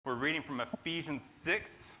reading from Ephesians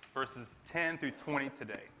 6, verses 10 through 20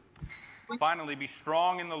 today. Finally, be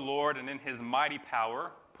strong in the Lord and in his mighty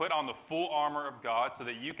power. Put on the full armor of God so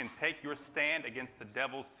that you can take your stand against the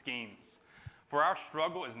devil's schemes. For our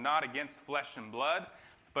struggle is not against flesh and blood,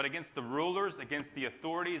 but against the rulers, against the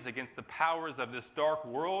authorities, against the powers of this dark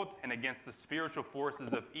world, and against the spiritual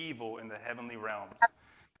forces of evil in the heavenly realms.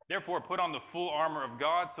 Therefore, put on the full armor of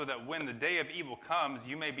God so that when the day of evil comes,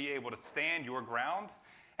 you may be able to stand your ground.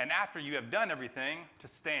 And after you have done everything, to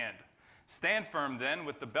stand. Stand firm then,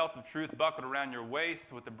 with the belt of truth buckled around your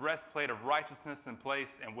waist, with the breastplate of righteousness in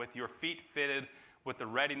place, and with your feet fitted with the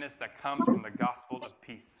readiness that comes from the gospel of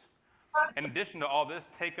peace. In addition to all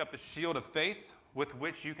this, take up the shield of faith, with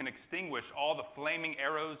which you can extinguish all the flaming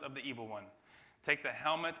arrows of the evil one. Take the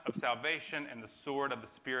helmet of salvation and the sword of the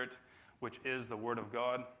Spirit, which is the word of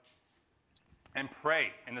God. And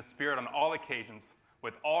pray in the Spirit on all occasions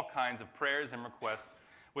with all kinds of prayers and requests.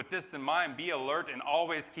 With this in mind, be alert and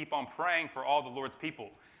always keep on praying for all the Lord's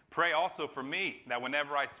people. Pray also for me, that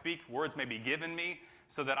whenever I speak, words may be given me,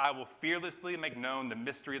 so that I will fearlessly make known the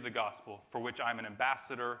mystery of the gospel, for which I am an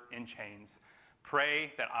ambassador in chains.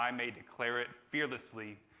 Pray that I may declare it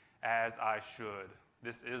fearlessly as I should.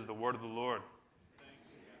 This is the word of the Lord.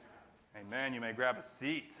 Thanks. Amen. You may grab a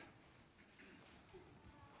seat.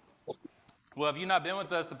 Well, if you've not been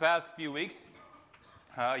with us the past few weeks,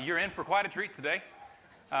 you're in for quite a treat today.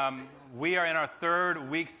 We are in our third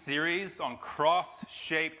week series on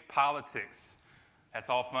cross-shaped politics. That's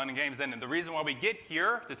all fun and games. And the reason why we get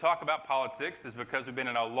here to talk about politics is because we've been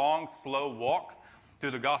in a long, slow walk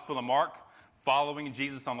through the Gospel of Mark, following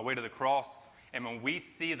Jesus on the way to the cross. And when we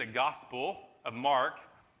see the Gospel of Mark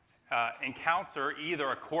encounter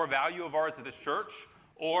either a core value of ours at this church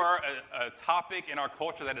or a topic in our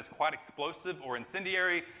culture that is quite explosive or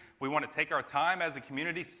incendiary, we want to take our time as a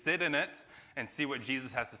community, sit in it, and see what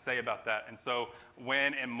Jesus has to say about that. And so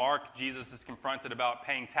when in Mark, Jesus is confronted about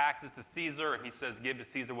paying taxes to Caesar, and he says, give to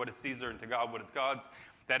Caesar what is Caesar and to God what is God's,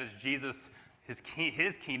 that is Jesus, his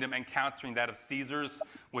kingdom encountering that of Caesar's,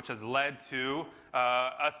 which has led to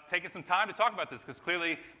us taking some time to talk about this, because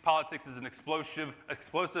clearly politics is an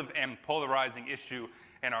explosive and polarizing issue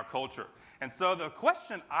in our culture. And so the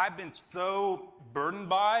question I've been so burdened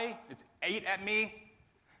by, it's ate at me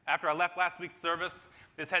after I left last week's service,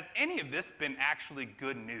 is has any of this been actually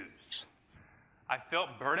good news? I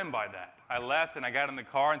felt burdened by that. I left and I got in the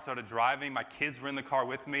car and started driving. My kids were in the car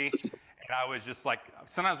with me. And I was just like,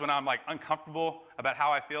 sometimes when I'm like uncomfortable about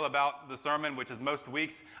how I feel about the sermon, which is most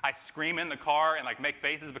weeks, I scream in the car and like make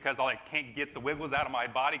faces because I like can't get the wiggles out of my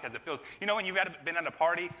body because it feels, you know, when you've been at a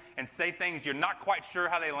party and say things you're not quite sure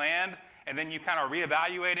how they land, and then you kind of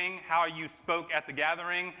reevaluating how you spoke at the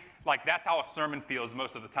gathering. Like that's how a sermon feels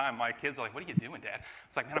most of the time. My kids are like, what are you doing, Dad?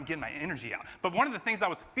 It's like, man, I'm getting my energy out. But one of the things I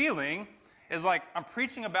was feeling is like, I'm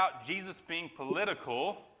preaching about Jesus being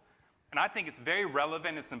political, and I think it's very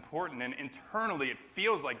relevant, it's important, and internally it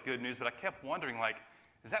feels like good news, but I kept wondering, like,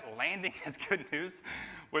 is that landing as good news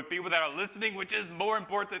with people that are listening, which is more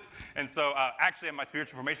important? And so actually at my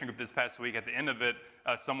spiritual formation group this past week, at the end of it,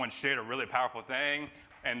 someone shared a really powerful thing,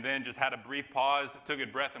 and then just had a brief pause, took a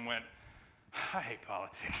breath, and went, I hate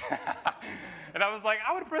politics. And I was like,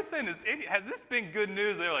 I would press in, has this been good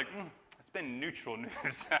news? They were like, it's been neutral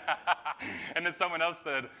news. And then someone else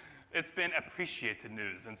said, it's been appreciated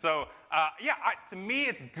news. And so, to me,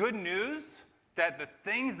 it's good news that the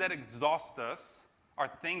things that exhaust us are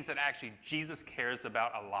things that actually Jesus cares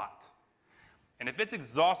about a lot. And if it's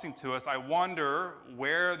exhausting to us, I wonder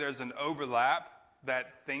where there's an overlap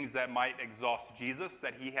that things that might exhaust Jesus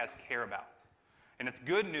that he has care about. And it's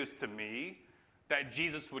good news to me that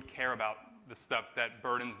Jesus would care about the stuff that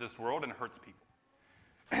burdens this world and hurts people.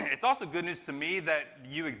 It's also good news to me that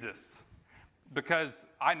you exist, because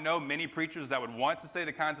I know many preachers that would want to say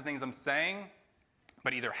the kinds of things I'm saying,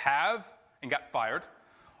 but either have and got fired,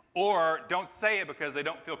 or don't say it because they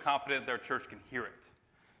don't feel confident their church can hear it.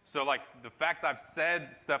 So like the fact I've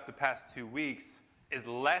said stuff the past 2 weeks is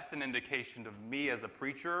less an indication of me as a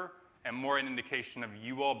preacher and more an indication of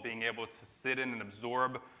you all being able to sit in and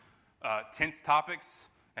absorb tense topics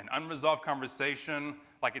and unresolved conversation.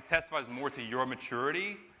 Like it testifies more to your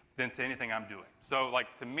maturity than to anything I'm doing. So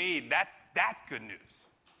like to me, that's good news.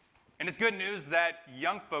 And it's good news that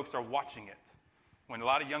young folks are watching it. When a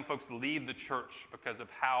lot of young folks leave the church because of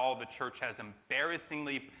how the church has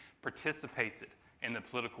embarrassingly participated in the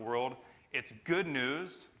political world, it's good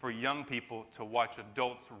news for young people to watch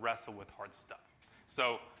adults wrestle with hard stuff.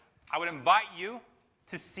 So I would invite you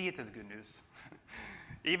to see it as good news,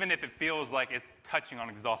 even if it feels like it's touching on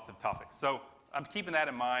exhaustive topics. So I'm keeping that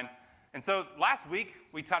in mind. And so last week,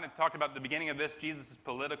 we kind of talked about the beginning of this. Jesus is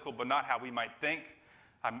political, but not how we might think.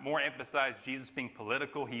 I more emphasized Jesus being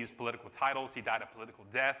political. He used political titles. He died a political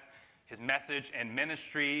death. His message and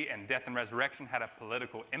ministry and death and resurrection had a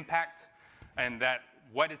political impact. And that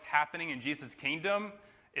what is happening in Jesus' kingdom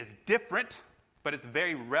is different, but it's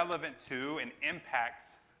very relevant to and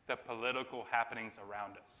impacts the political happenings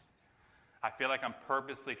around us. I feel like I'm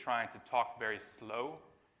purposely trying to talk very slow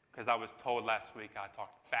because I was told last week I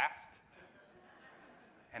talked fast,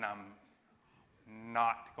 and I'm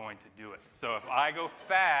not going to do it. So if I go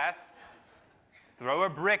fast, throw a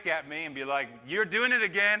brick at me and be like, you're doing it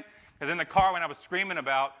again. Because in the car when I was screaming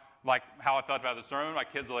about like how I felt about the sermon, my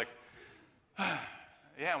kids were like,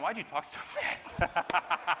 yeah, why'd you talk so fast?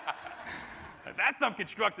 That's some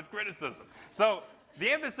constructive criticism. So the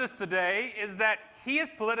emphasis today is that he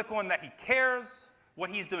is political and that he cares. What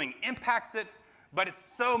he's doing impacts it. But it's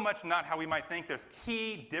so much not how we might think. There's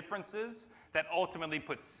key differences that ultimately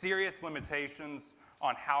put serious limitations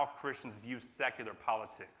on how Christians view secular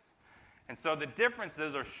politics. And so the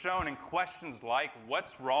differences are shown in questions like,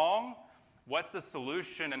 what's wrong? What's the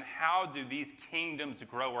solution? And how do these kingdoms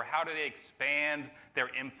grow? Or how do they expand their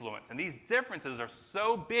influence? And these differences are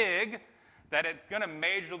so big that it's going to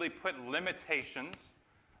majorly put limitations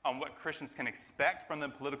on what Christians can expect from the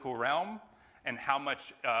political realm and how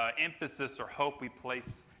much emphasis or hope we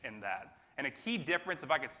place in that. And a key difference,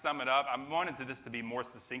 if I could sum it up, I wanted this to be more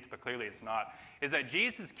succinct, but clearly it's not, is that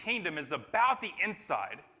Jesus' kingdom is about the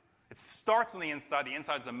inside. It starts on the inside. The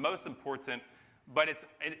inside is the most important, but it's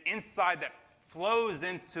an inside that flows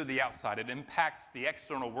into the outside. It impacts the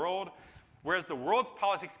external world, whereas the world's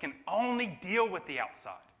politics can only deal with the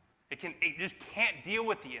outside. It just can't deal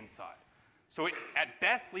with the inside. So it, at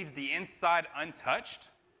best, leaves the inside untouched,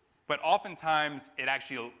 but oftentimes it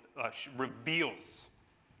actually reveals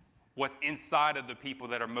what's inside of the people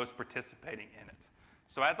that are most participating in it.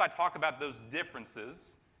 So as I talk about those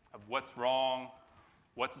differences of what's wrong,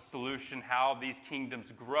 what's the solution, how these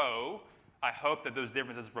kingdoms grow, I hope that those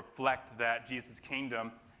differences reflect that Jesus'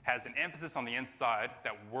 kingdom has an emphasis on the inside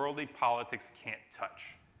that worldly politics can't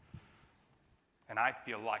touch. And I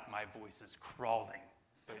feel like my voice is crawling.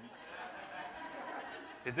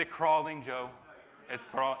 Is it crawling, Joe? It's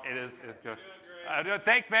crawling. It is. It's good.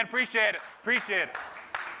 Thanks, man. Appreciate it. Appreciate it.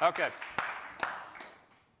 Okay.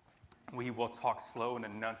 We will talk slow and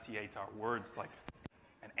enunciate our words like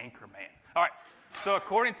an anchor man. All right. So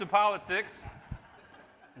according to politics,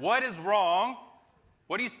 what is wrong?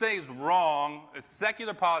 What do you say is wrong? Is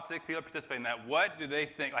secular politics, people participate in that. What do they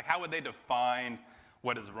think? Like, how would they define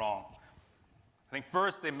what is wrong? I think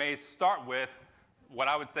first they may start with what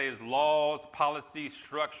I would say is laws, policies,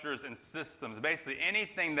 structures, and systems. Basically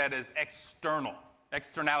anything that is external,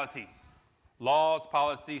 externalities. Laws,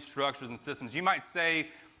 policies, structures, and systems. You might say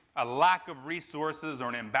a lack of resources or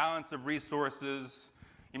an imbalance of resources.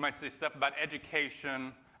 You might say stuff about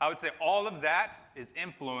education. I would say all of that is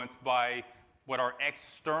influenced by what are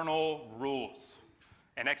external rules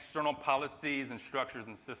and external policies and structures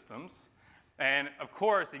and systems. And of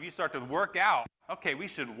course, if you start to work out, okay, we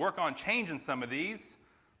should work on changing some of these.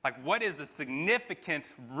 Like, what is a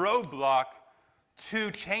significant roadblock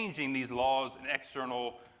to changing these laws and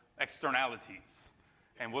externalities?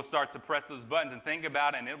 And we'll start to press those buttons and think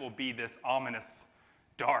about it, and it will be this ominous,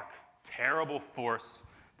 dark, terrible force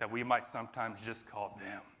that we might sometimes just call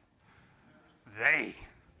them. They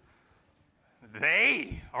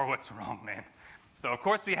are what's wrong, man. So, of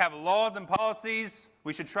course, we have laws and policies.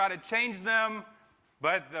 We should try to change them.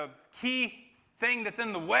 But the key thing that's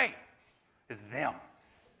in the way is them.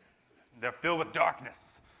 They're filled with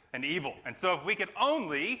darkness and evil. And so if we could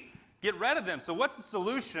only get rid of them. So what's the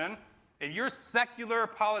solution in your secular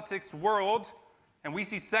politics world, and we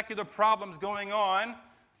see secular problems going on,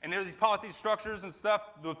 and there's these policy structures and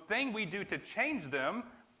stuff? The thing we do to change them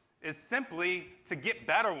is simply to get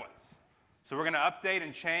better ones. So we're going to update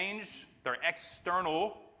and change their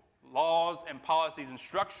external laws and policies and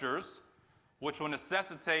structures, which will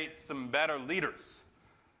necessitate some better leaders.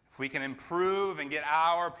 If we can improve and get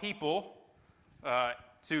our people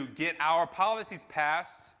to get our policies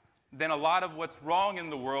passed, then a lot of what's wrong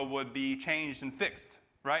in the world would be changed and fixed,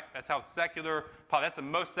 right? That's how that's the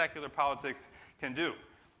most secular politics can do.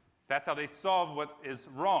 That's how they solve what is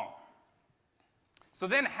wrong. So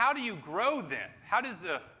then how do you grow then? How does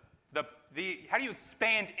how do you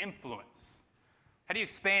expand influence? How do you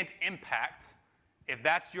expand impact if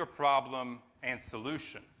that's your problem and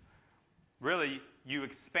solution? Really, you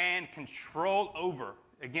expand control over.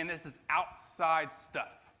 Again, this is outside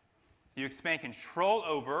stuff. You expand control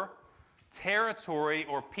over territory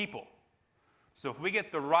or people. So if we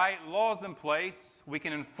get the right laws in place, we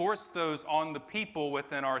can enforce those on the people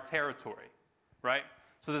within our territory, right?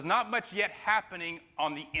 So there's not much yet happening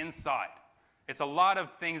on the inside. It's a lot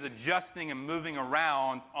of things adjusting and moving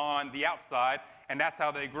around on the outside, and that's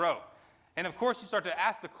how they grow. And of course, you start to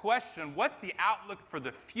ask the question, what's the outlook for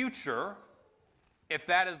the future if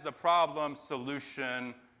that is the problem,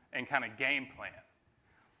 solution, and kind of game plan?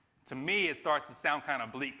 To me, it starts to sound kind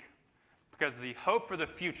of bleak, because the hope for the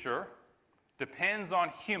future depends on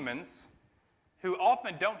humans who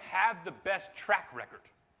often don't have the best track record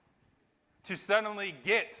to suddenly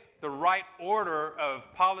get the right order of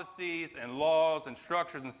policies and laws and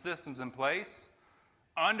structures and systems in place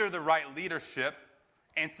under the right leadership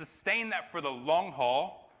and sustain that for the long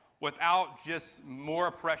haul without just more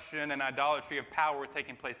oppression and idolatry of power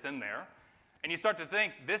taking place in there. And you start to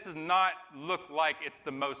think, this does not look like it's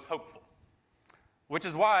the most hopeful. Which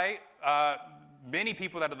is why many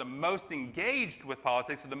people that are the most engaged with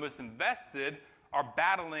politics or the most invested are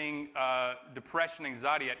battling depression,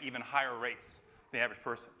 anxiety at even higher rates than the average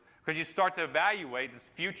person. Because you start to evaluate this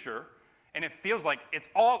future, and it feels like it's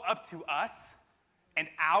all up to us, and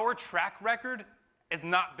our track record has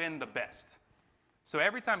not been the best. So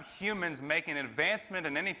every time humans make an advancement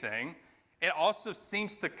in anything, it also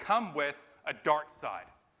seems to come with a dark side.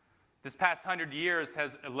 This past 100 years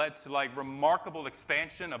has led to like remarkable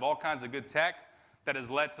expansion of all kinds of good tech that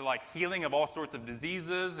has led to like healing of all sorts of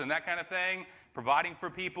diseases and that kind of thing, providing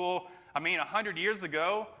for people. I mean, 100 years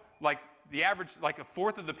ago, like the average, like a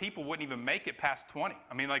fourth of the people wouldn't even make it past 20.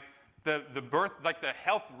 I mean, like the birth, like the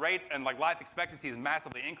health rate and like life expectancy has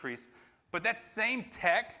massively increased. But that same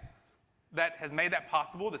tech that has made that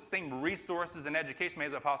possible, the same resources and education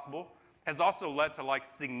made that possible, has also led to like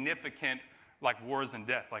significant like wars and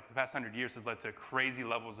death. Like the past 100 years has led to crazy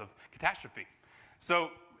levels of catastrophe.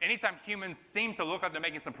 So anytime humans seem to look like they're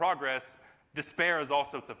making some progress, despair is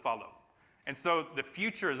also to follow. And so the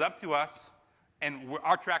future is up to us, and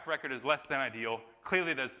our track record is less than ideal.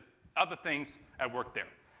 Clearly there's other things at work there.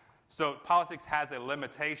 So politics has a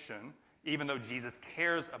limitation, even though Jesus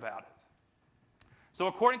cares about it. So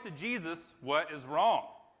according to Jesus, what is wrong?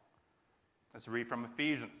 Let's read from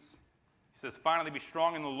Ephesians. He says, finally be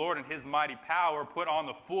strong in the Lord and his mighty power. Put on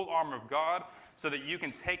the full armor of God so that you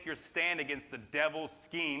can take your stand against the devil's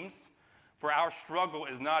schemes. For our struggle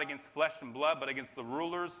is not against flesh and blood, but against the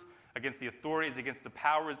rulers, against the authorities, against the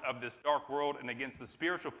powers of this dark world, and against the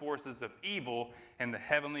spiritual forces of evil in the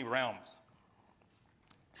heavenly realms.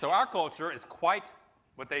 So our culture is quite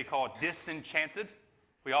what they call disenchanted.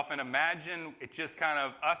 We often imagine it's just kind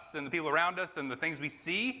of us and the people around us and the things we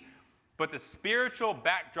see. But the spiritual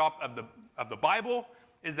backdrop of the Bible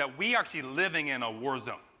is that we are actually living in a war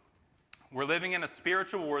zone. We're living in a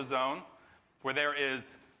spiritual war zone where there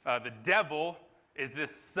is the devil is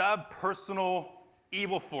this sub-personal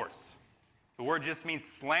evil force. The word just means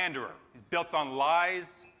slanderer. He's built on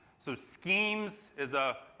lies. So schemes is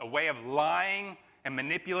a way of lying and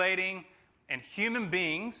manipulating. And human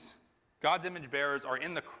beings, God's image bearers, are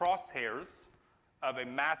in the crosshairs of a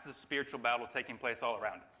massive spiritual battle taking place all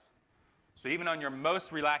around us. So even on your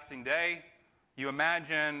most relaxing day, you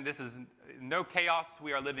imagine this is no chaos.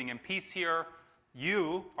 We are living in peace here.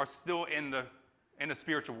 You are still in a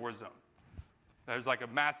spiritual war zone. There's like a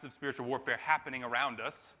massive spiritual warfare happening around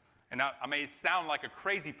us. And I may sound like a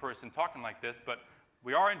crazy person talking like this, but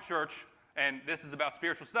we are in church, and this is about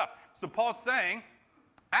spiritual stuff. So Paul's saying,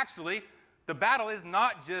 actually, the battle is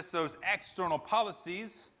not just those external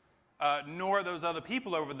policies, nor those other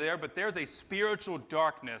people over there, but there's a spiritual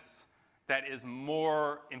darkness that is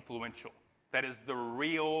more influential. That is the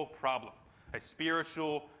real problem, a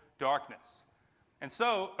spiritual darkness. And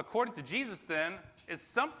so, according to Jesus then, is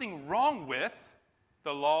something wrong with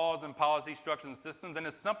the laws and policy structures and systems, and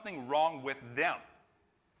is something wrong with them?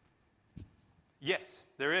 Yes,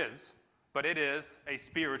 there is, but it is a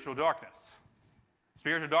spiritual darkness.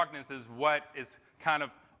 Spiritual darkness is what is kind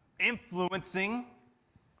of influencing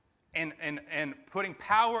and putting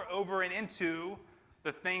power over and into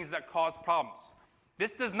the things that cause problems.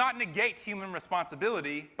 This does not negate human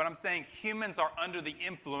responsibility, but I'm saying humans are under the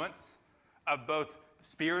influence of both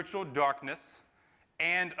spiritual darkness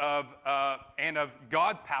and of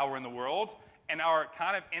God's power in the world, and are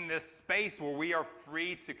kind of in this space where we are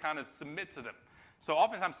free to kind of submit to them. So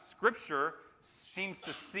oftentimes Scripture seems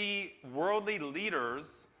to see worldly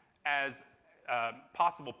leaders as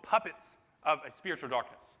possible puppets of a spiritual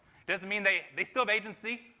darkness. It doesn't mean they still have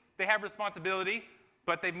agency, they have responsibility,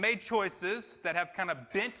 but they've made choices that have kind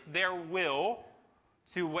of bent their will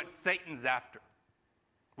to what Satan's after,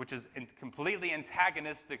 which is completely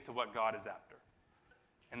antagonistic to what God is after.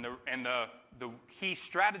 And the key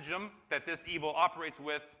stratagem that this evil operates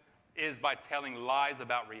with is by telling lies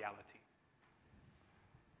about reality.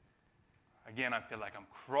 Again, I feel like I'm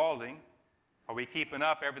crawling. Are we keeping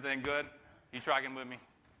up? Everything good? You tracking with me?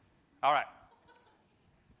 All right.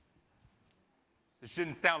 This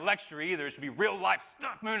shouldn't sound lecture either. It should be real life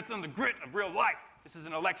stuff, man. It's on the grit of real life. This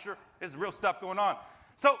isn't a lecture. This is real stuff going on.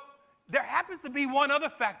 So there happens to be one other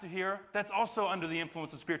factor here that's also under the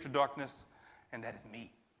influence of spiritual darkness, and that is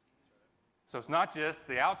me. So it's not just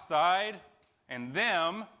the outside and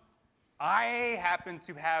them. I happen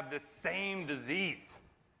to have the same disease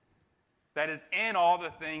that is in all the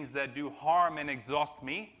things that do harm and exhaust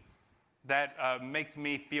me, that makes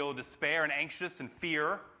me feel despair and anxious and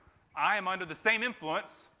fear. I am under the same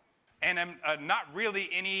influence and am not really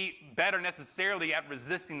any better necessarily at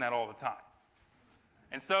resisting that all the time.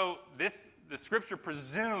 And so the scripture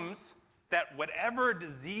presumes that whatever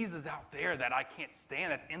disease is out there that I can't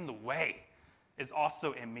stand, that's in the way, is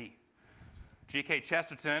also in me. G.K.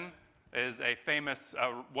 Chesterton was a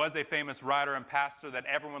famous writer and pastor that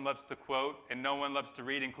everyone loves to quote and no one loves to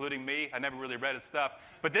read, including me. I never really read his stuff.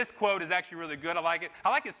 But this quote is actually really good. I like it. I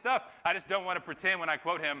like his stuff. I just don't want to pretend when I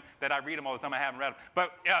quote him that I read him all the time. I haven't read him.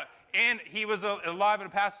 But and he was alive and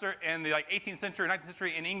a pastor in the 18th century, 19th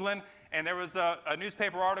century in England. And there was a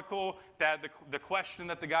newspaper article that the question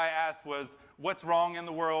that the guy asked was, what's wrong in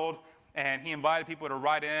the world? And he invited people to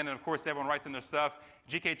write in. And, of course, everyone writes in their stuff.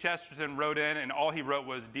 G.K. Chesterton wrote in, and all he wrote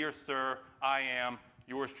was, "Dear Sir, I am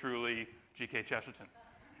yours truly, G.K. Chesterton."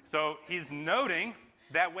 So he's noting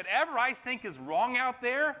that whatever I think is wrong out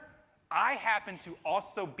there, I happen to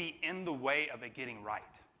also be in the way of it getting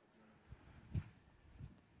right.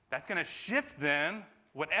 That's going to shift then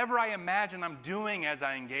whatever I imagine I'm doing as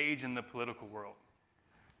I engage in the political world.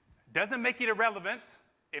 Doesn't make it irrelevant.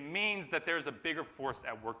 It means that there's a bigger force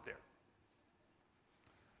at work there.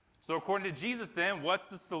 So according to Jesus then, what's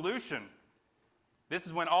the solution? This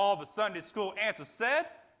is when all the Sunday school answers said,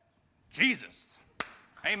 Jesus.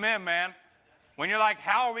 Amen, man. When you're like,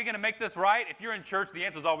 how are we going to make this right? If you're in church, the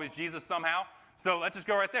answer is always Jesus somehow. So let's just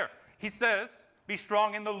go right there. He says, be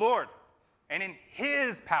strong in the Lord and in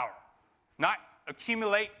his power. Not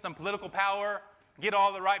accumulate some political power, get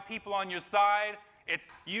all the right people on your side.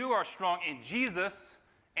 It's you are strong in Jesus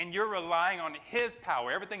and you're relying on his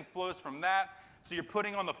power. Everything flows from that. So you're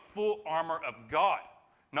putting on the full armor of God,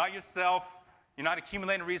 not yourself. You're not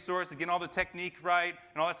accumulating resources, getting all the technique right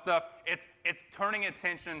and all that stuff. It's turning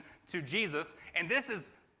attention to Jesus. And this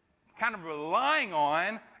is kind of relying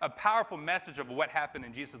on a powerful message of what happened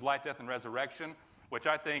in Jesus' life, death, and resurrection, which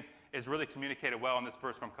I think is really communicated well in this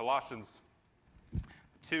verse from Colossians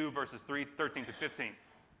 2, verses 13 to 15.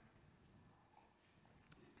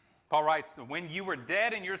 Paul writes, when you were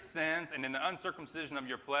dead in your sins and in the uncircumcision of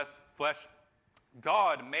your flesh,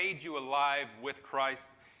 God made you alive with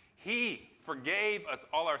Christ. He forgave us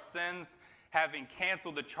all our sins, having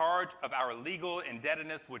canceled the charge of our legal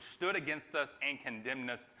indebtedness which stood against us and condemned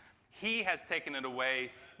us. He has taken it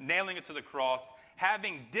away, nailing it to the cross,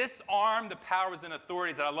 having disarmed the powers and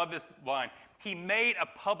authorities. And I love this line. He made a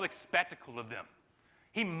public spectacle of them.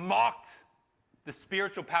 He mocked the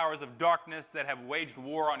spiritual powers of darkness that have waged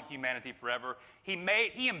war on humanity forever.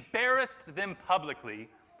 He embarrassed them publicly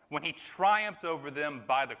when he triumphed over them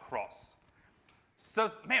by the cross. So,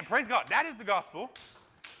 man, praise God. That is the gospel.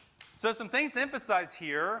 So some things to emphasize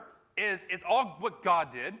here is it's all what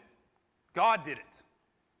God did. God did it.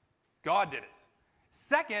 God did it.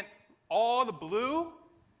 Second, all the blue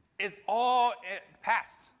is all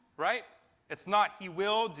past, right? It's not he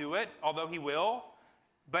will do it, although he will,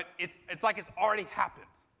 but it's like it's already happened.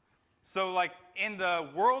 So like in the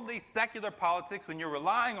worldly secular politics, when you're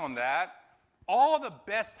relying on that, all the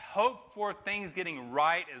best hope for things getting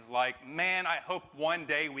right is like, man, I hope one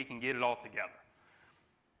day we can get it all together.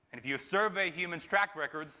 And if you survey humans' track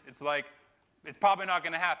records, it's like, it's probably not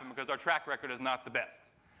going to happen because our track record is not the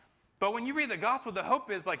best. But when you read the gospel, the hope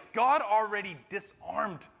is like God already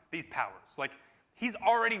disarmed these powers. Like he's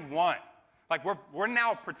already won. Like we're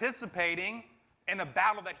now participating in a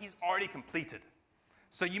battle that he's already completed.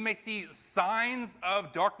 So you may see signs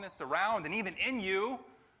of darkness around and even in you,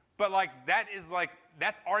 but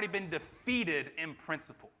that's already been defeated in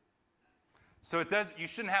principle. So you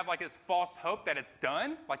shouldn't have like this false hope that it's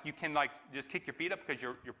done. Like you can like just kick your feet up because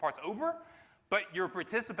your part's over, but you're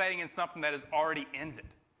participating in something that is already ended.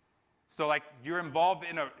 So like you're involved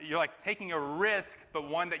you're like taking a risk, but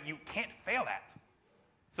one that you can't fail at.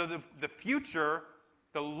 So the future,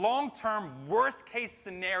 the long-term worst case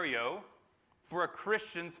scenario for a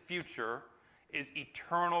Christian's future is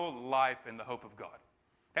eternal life in the hope of God.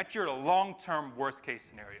 That's your long-term worst case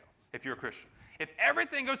scenario if you're a Christian. if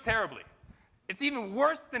everything goes terribly, it's even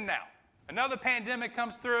worse than now. Another pandemic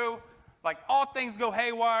comes through, like all things go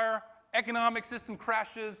haywire, economic system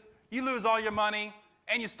crashes, you lose all your money,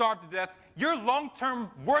 and you starve to death. Your long-term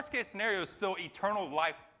worst-case scenario is still eternal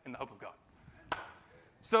life in the hope of God.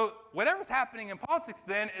 So whatever's happening in politics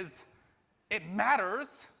then is, it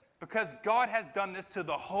matters because God has done this to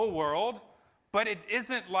the whole world, but it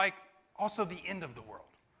isn't like also the end of the world.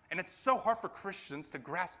 And it's so hard for Christians to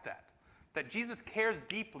grasp that Jesus cares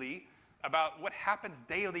deeply about what happens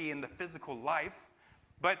daily in the physical life,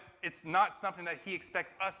 but it's not something that he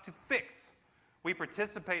expects us to fix. We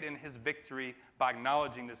participate in his victory by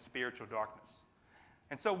acknowledging this spiritual darkness.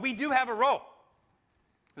 And so we do have a role.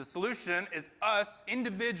 The solution is us,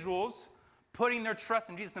 individuals, putting their trust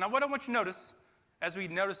in Jesus. Now, what I want you to notice, as we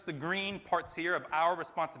notice the green parts here of our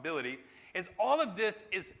responsibility, is all of this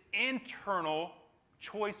is internal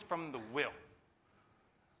choice from the will.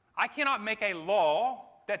 I cannot make a law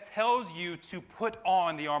that tells you to put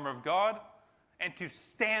on the armor of God and to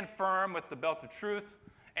stand firm with the belt of truth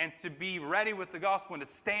and to be ready with the gospel and to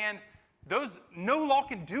stand. No law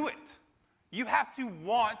can do it. You have to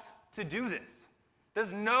want to do this.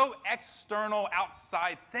 There's no external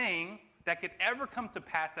outside thing that could ever come to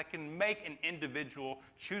pass that can make an individual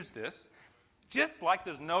choose this. Just like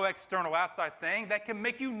there's no external outside thing that can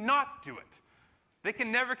make you not do it. They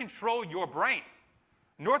can never control your brain.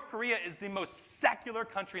 North Korea is the most secular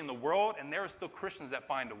country in the world, and there are still Christians that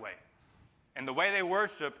find a way. And the way they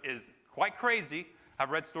worship is quite crazy.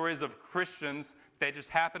 I've read stories of Christians, they just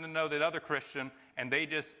happen to know that other Christian, and they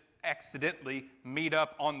just accidentally meet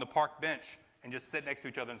up on the park bench and just sit next to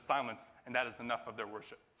each other in silence, and that is enough of their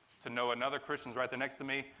worship. To know another Christian's right there next to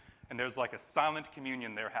me, and there's like a silent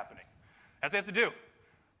communion there happening. That's what they have to do.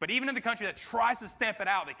 But even in the country that tries to stamp it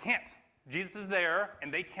out, they can't. Jesus is there,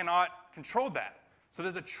 and they cannot control that. So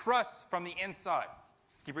there's a trust from the inside.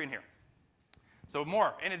 Let's keep reading here. So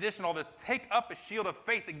more, in addition to all this, take up a shield of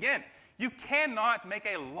faith. Again, you cannot make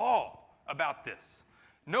a law about this.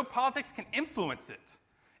 No politics can influence it.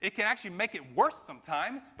 It can actually make it worse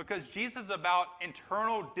sometimes because Jesus is about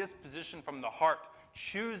internal disposition from the heart,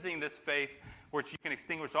 choosing this faith which you can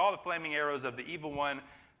extinguish all the flaming arrows of the evil one.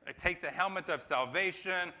 Take the helmet of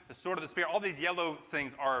salvation, the sword of the Spirit. All these yellow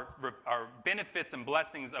things are benefits and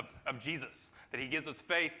blessings of Jesus. That he gives us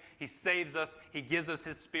faith, he saves us, he gives us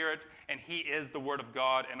his Spirit, and he is the Word of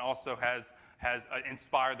God and also has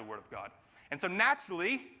inspired the Word of God. And so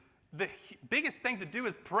naturally, the biggest thing to do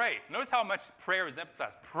is pray. Notice how much prayer is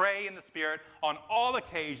emphasized. Pray in the Spirit on all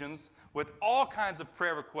occasions with all kinds of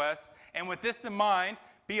prayer requests. And with this in mind,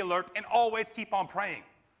 be alert and always keep on praying.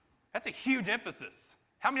 That's a huge emphasis.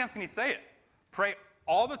 How many times can he say it? Pray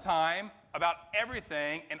all the time about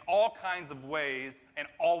everything in all kinds of ways and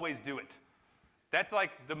always do it. That's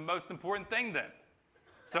like the most important thing then.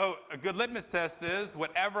 So a good litmus test is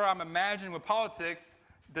whatever I'm imagining with politics,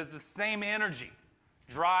 does the same energy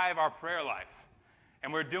drive our prayer life?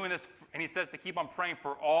 And we're doing this, and he says to keep on praying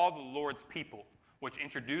for all the Lord's people, which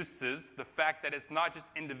introduces the fact that it's not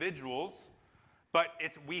just individuals, but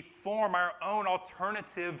we form our own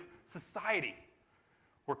alternative society.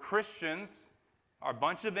 Where Christians are a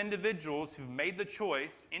bunch of individuals who've made the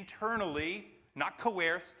choice internally, not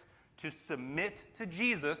coerced, to submit to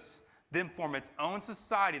Jesus, then form its own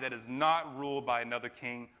society that is not ruled by another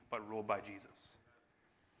king, but ruled by Jesus.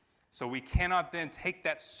 So we cannot then take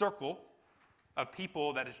that circle of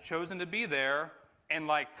people that has chosen to be there and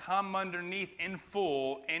come underneath in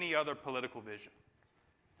full any other political vision.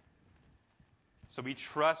 So we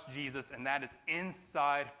trust Jesus, and that is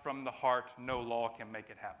inside from the heart. No law can make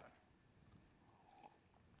it happen.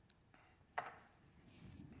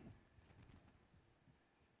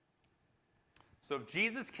 So if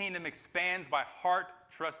Jesus' kingdom expands by heart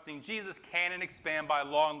trusting Jesus, can it expand by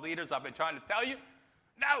law and leaders? I've been trying to tell you,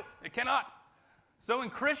 no, it cannot. So when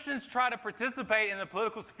Christians try to participate in the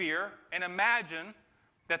political sphere and imagine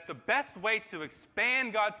that the best way to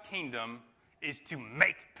expand God's kingdom is to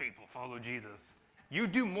make people follow Jesus, you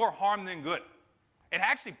do more harm than good. It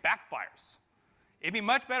actually backfires. It'd be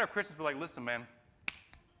much better if Christians were like, listen, man,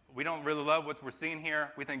 we don't really love what we're seeing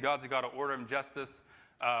here. We think God's a God of order and justice.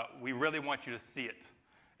 We really want you to see it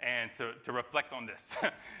and to reflect on this.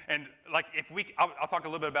 And I'll talk a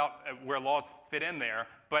little bit about where laws fit in there.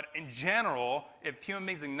 But in general, if human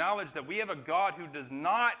beings acknowledge that we have a God who does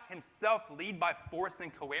not himself lead by force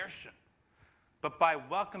and coercion, but by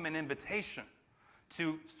welcome and invitation,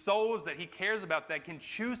 to souls that he cares about that can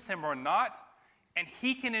choose him or not, and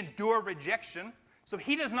he can endure rejection, so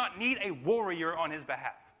he does not need a warrior on his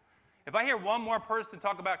behalf. If I hear one more person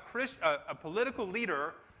talk about a political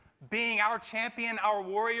leader being our champion, our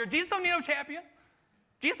warrior. Jesus don't need no champion.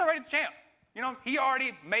 Jesus already the champ. You know, he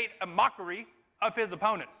already made a mockery of his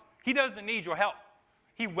opponents. He doesn't need your help.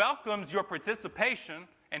 He welcomes your participation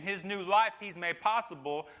in his new life he's made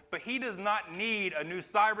possible, but he does not need a new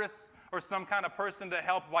Cyrus or some kind of person to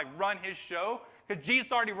help run his show, because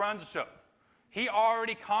Jesus already runs the show. He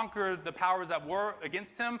already conquered the powers that were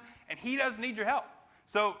against him, and he doesn't need your help.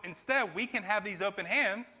 So instead, we can have these open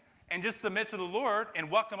hands and just submit to the Lord and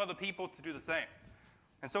welcome other people to do the same.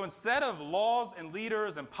 And so instead of laws and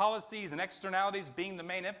leaders and policies and externalities being the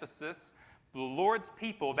main emphasis, the Lord's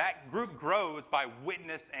people, that group grows by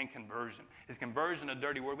witness and conversion. Is conversion a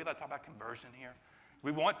dirty word? We like to talk about conversion here.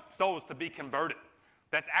 We want souls to be converted.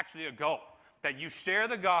 That's actually a goal. That you share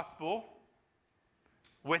the gospel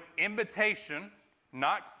with invitation,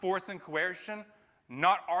 not force and coercion,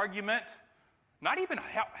 not argument, not even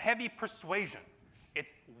heavy persuasion.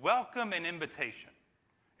 It's welcome and invitation.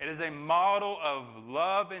 It is a model of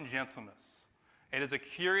love and gentleness. It is a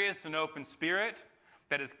curious and open spirit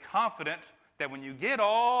that is confident that when you get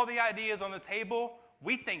all the ideas on the table,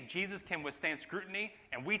 we think Jesus can withstand scrutiny,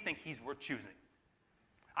 and we think he's worth choosing.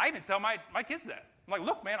 I even tell my kids that. I'm like,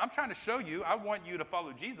 look, man, I'm trying to show you, I want you to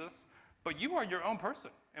follow Jesus, but you are your own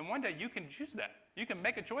person. And one day you can choose that. You can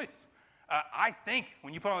make a choice. I think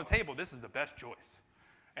when you put it on the table, this is the best choice.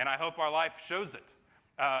 And I hope our life shows it.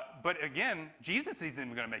 But again, Jesus isn't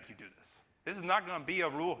even going to make you do this. This is not going to be a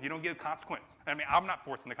rule. You don't get a consequence. I mean, I'm not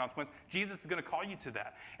forcing the consequence. Jesus is going to call you to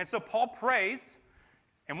that. And so Paul prays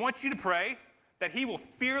and wants you to pray that he will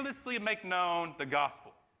fearlessly make known the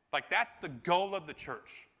gospel. Like, that's the goal of the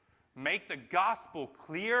church. Make the gospel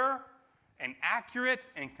clear and accurate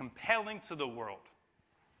and compelling to the world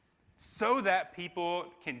so that people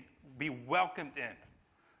can be welcomed in,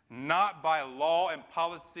 not by law and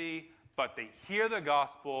policy, but they hear the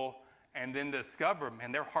gospel and then discover,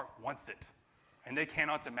 man, their heart wants it, and they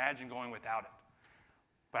cannot imagine going without it.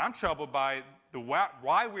 But I'm troubled by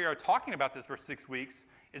why we are talking about this for 6 weeks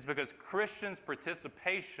is because Christians'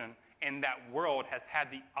 participation in that world has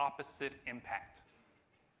had the opposite impact.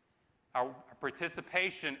 Our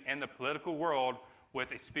participation in the political world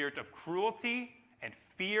with a spirit of cruelty and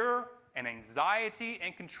fear and anxiety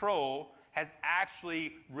and control has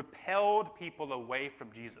actually repelled people away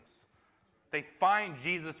from Jesus. They find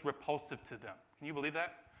Jesus repulsive to them. Can you believe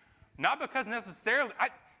that? Not because necessarily,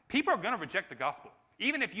 people are going to reject the gospel.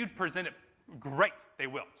 Even if you present it great, they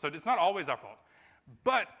will. So it's not always our fault.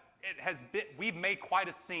 But we've made quite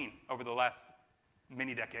a scene over the last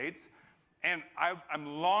many decades. And I'm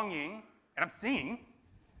longing, and I'm seeing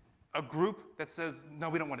a group that says, no,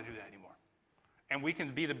 we don't want to do that anymore. And we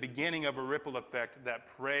can be the beginning of a ripple effect that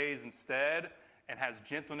prays instead and has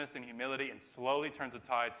gentleness and humility and slowly turns the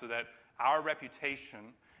tide so that our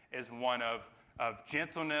reputation is one of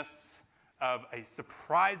gentleness, of a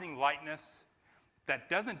surprising lightness that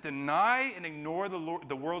doesn't deny and ignore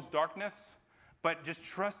the world's darkness, but just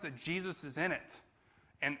trust that Jesus is in it.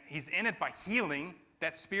 And he's in it by healing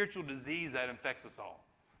that spiritual disease that infects us all,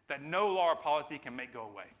 that no law or policy can make go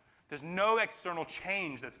away. There's no external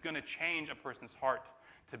change that's going to change a person's heart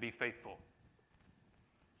to be faithful.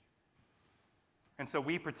 And so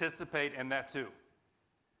we participate in that too.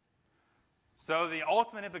 So the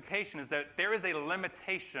ultimate implication is that there is a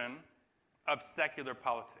limitation of secular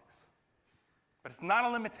politics. But it's not a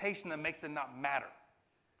limitation that makes it not matter.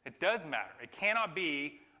 It does matter. It cannot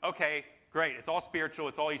be, okay, great, it's all spiritual,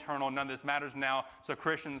 it's all eternal, none of this matters now, so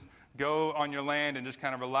Christians, go on your land and just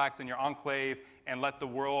kind of relax in your enclave and let the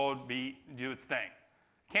world do its thing.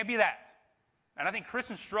 Can't be that. And I think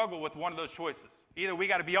Christians struggle with one of those choices. Either we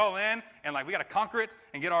got to be all in and we got to conquer it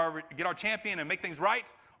and get our champion and make things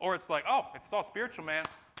right, or it's like, oh, if it's all spiritual, man,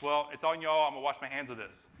 well, it's on y'all, I'm going to wash my hands of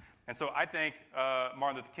this. And so I think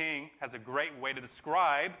Martin Luther King has a great way to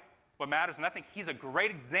describe what matters, and I think he's a great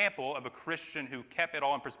example of a Christian who kept it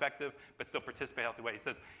all in perspective but still participated in a healthy way. He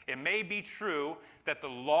says, it may be true that the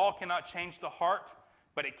law cannot change the heart,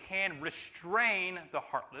 but it can restrain the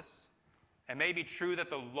heartless. It may be true that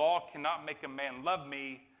the law cannot make a man love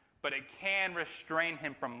me, but it can restrain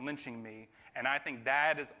him from lynching me, and I think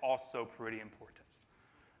that is also pretty important.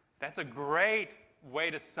 That's a great way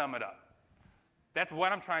to sum it up. That's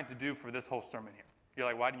what I'm trying to do for this whole sermon here. You're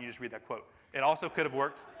like, why didn't you just read that quote? It also could have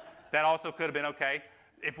worked. That also could have been okay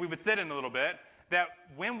if we would sit in a little bit. That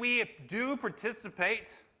when we do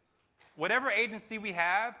participate, whatever agency we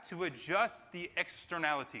have to adjust the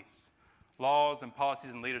externalities, laws and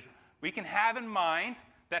policies and leaders, we can have in mind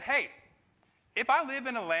that, hey, if I live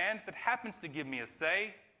in a land that happens to give me a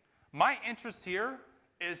say, my interest here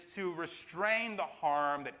is to restrain the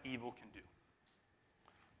harm that evil can do.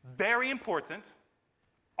 Very important,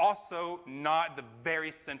 also not the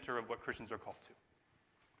very center of what Christians are called to.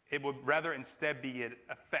 It would rather instead be an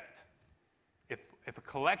effect. If a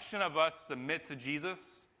collection of us submit to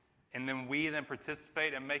Jesus, and then we then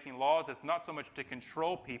participate in making laws, it's not so much to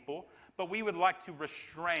control people, but we would like to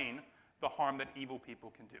restrain the harm that evil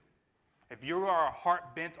people can do. If you are a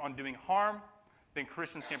heart bent on doing harm, then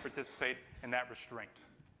Christians can participate in that restraint.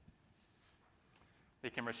 They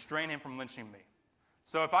can restrain him from lynching me.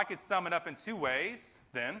 So if I could sum it up in two ways,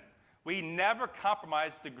 then, we never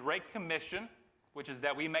compromise the Great Commission, which is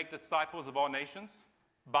that we make disciples of all nations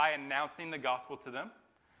by announcing the gospel to them.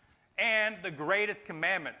 And the greatest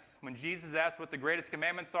commandments. When Jesus asked what the greatest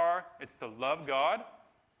commandments are, it's to love God.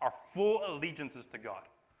 Our full allegiance is to God.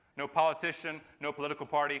 No politician, no political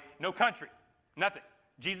party, no country, nothing.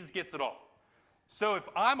 Jesus gets it all. So if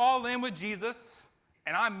I'm all in with Jesus,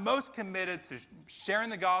 and I'm most committed to sharing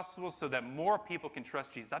the gospel so that more people can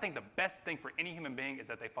trust Jesus, I think the best thing for any human being is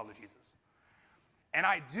that they follow Jesus. And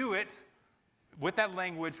I do it with that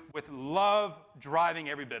language, with love driving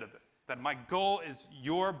every bit of it. That my goal is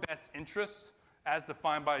your best interests as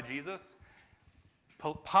defined by Jesus.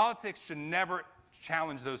 Politics should never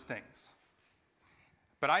challenge those things.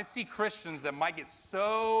 But I see Christians that might get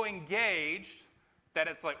so engaged that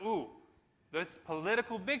it's like, ooh, this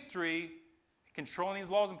political victory, controlling these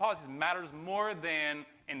laws and policies, matters more than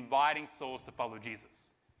inviting souls to follow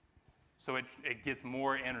Jesus. So it gets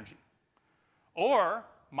more energy. Or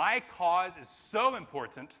my cause is so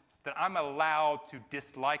important that I'm allowed to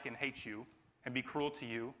dislike and hate you and be cruel to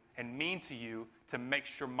you and mean to you to make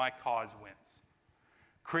sure my cause wins.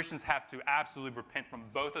 Christians have to absolutely repent from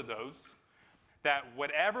both of those, that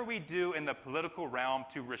whatever we do in the political realm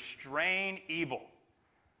to restrain evil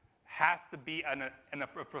has to be a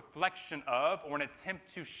reflection of or an attempt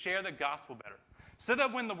to share the gospel better. So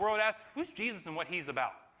that when the world asks, who's Jesus and what he's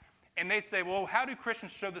about? And they say, well, how do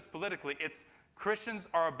Christians show this politically? It's Christians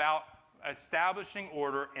are about establishing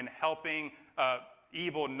order and helping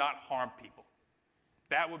evil not harm people.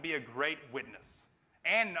 That would be a great witness.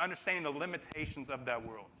 And understanding the limitations of that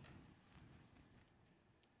world.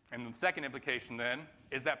 And the second implication then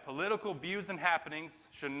is that political views and happenings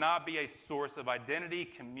should not be a source of identity,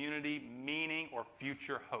 community, meaning, or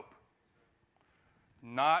future hope.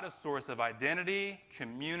 Not a source of identity,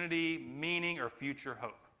 community, meaning, or future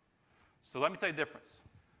hope. So let me tell you the difference.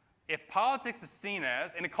 If politics is seen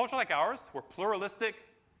as, in a culture like ours, we're pluralistic,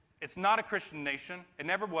 it's not a Christian nation, it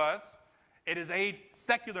never was. It is a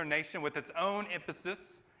secular nation with its own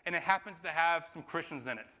emphasis, and it happens to have some Christians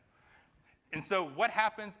in it. And so what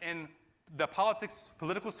happens in the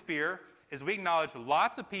political sphere is we acknowledge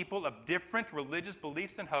lots of people of different religious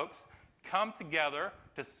beliefs and hopes come together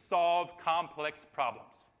to solve complex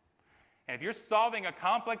problems. And if you're solving a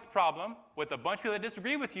complex problem with a bunch of people that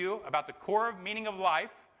disagree with you about the core meaning of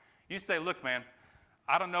life, you say, look, man,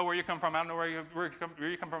 I don't know where you come from. I don't know where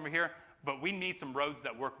you come from here, but we need some roads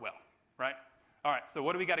that work well, right? All right, so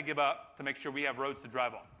what do we got to give up to make sure we have roads to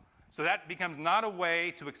drive on? So that becomes not a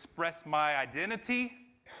way to express my identity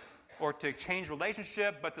or to change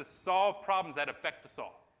relationship, but to solve problems that affect us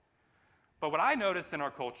all. But what I notice in our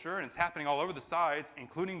culture, and it's happening all over the sides,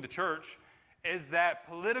 including the church, is that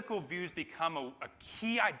political views become a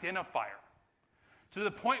key identifier. To the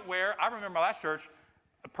point where, I remember my last church,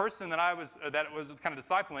 a person that was kind of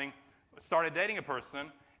discipling started dating a person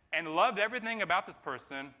and loved everything about this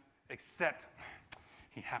person except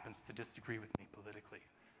he happens to disagree with me politically.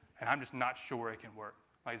 And I'm just not sure it can work.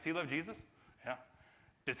 Like, does he love Jesus? Yeah.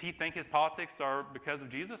 Does he think his politics are because of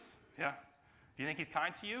Jesus? Yeah. Do you think he's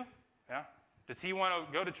kind to you? Yeah. Does he want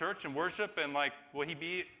to go to church and worship and, like, will he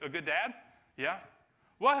be a good dad? Yeah.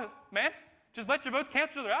 Well, man, just let your votes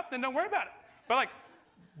cancel out, then don't worry about it. But, like,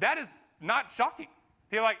 that is not shocking.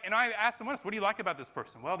 And I asked someone else, what do you like about this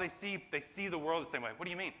person? Well, they see the world the same way. What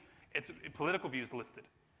do you mean? It's political views listed.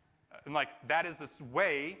 And, like, that is this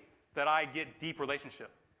way that I get deep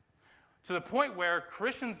relationship. To the point where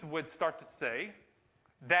Christians would start to say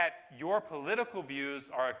that your political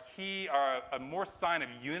views are a more sign of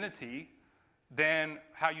unity than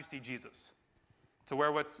how you see Jesus. To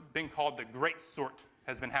where what's been called the great sort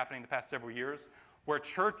has been happening the past several years, where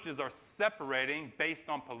churches are separating based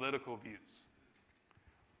on political views.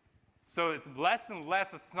 So it's less and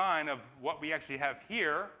less a sign of what we actually have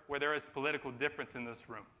here, where there is political difference in this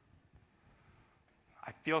room.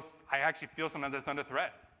 I actually feel sometimes that's under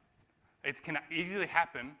threat. It can easily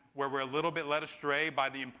happen where we're a little bit led astray by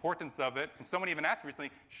the importance of it. And someone even asked me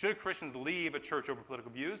recently, should Christians leave a church over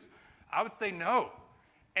political views? I would say no,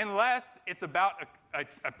 unless it's about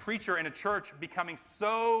a preacher in a church becoming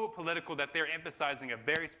so political that they're emphasizing a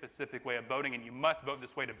very specific way of voting, and you must vote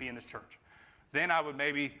this way to be in this church. then I would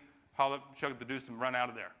maybe shut the deuce and run out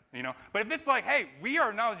of there, you know. But if it's like, hey, we are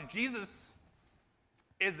acknowledging Jesus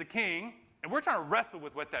is the king, and we're trying to wrestle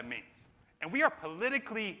with what that means. And we are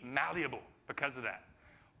politically malleable because of that.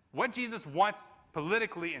 What Jesus wants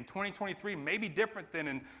politically in 2023 may be different than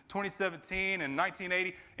in 2017 and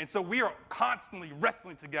 1980. And so we are constantly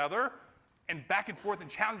wrestling together and back and forth and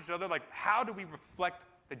challenge each other. Like, how do we reflect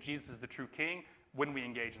that Jesus is the true king when we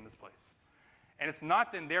engage in this place? And it's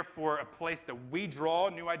not then, therefore, a place that we draw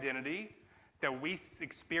new identity, that we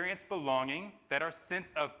experience belonging, that our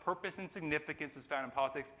sense of purpose and significance is found in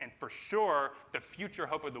politics, and for sure, the future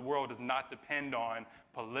hope of the world does not depend on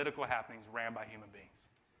political happenings ran by human beings.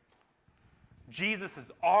 Jesus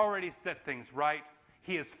has already set things right.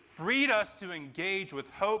 He has freed us to engage with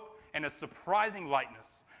hope and a surprising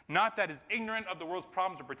lightness, not that is ignorant of the world's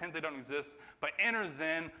problems or pretends they don't exist, but enters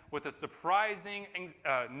in with a surprising,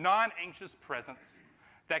 non-anxious presence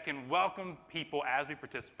that can welcome people as we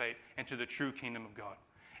participate into the true kingdom of God,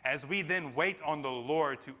 as we then wait on the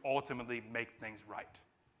Lord to ultimately make things right.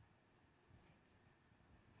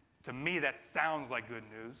 To me, that sounds like good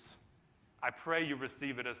news. I pray you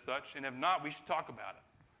receive it as such, and if not, we should talk about it.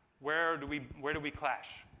 Where do we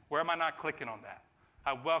clash? Where am I not clicking on that?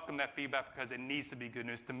 I welcome that feedback because it needs to be good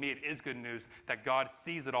news. To me, it is good news that God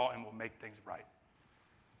sees it all and will make things right.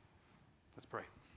 Let's pray.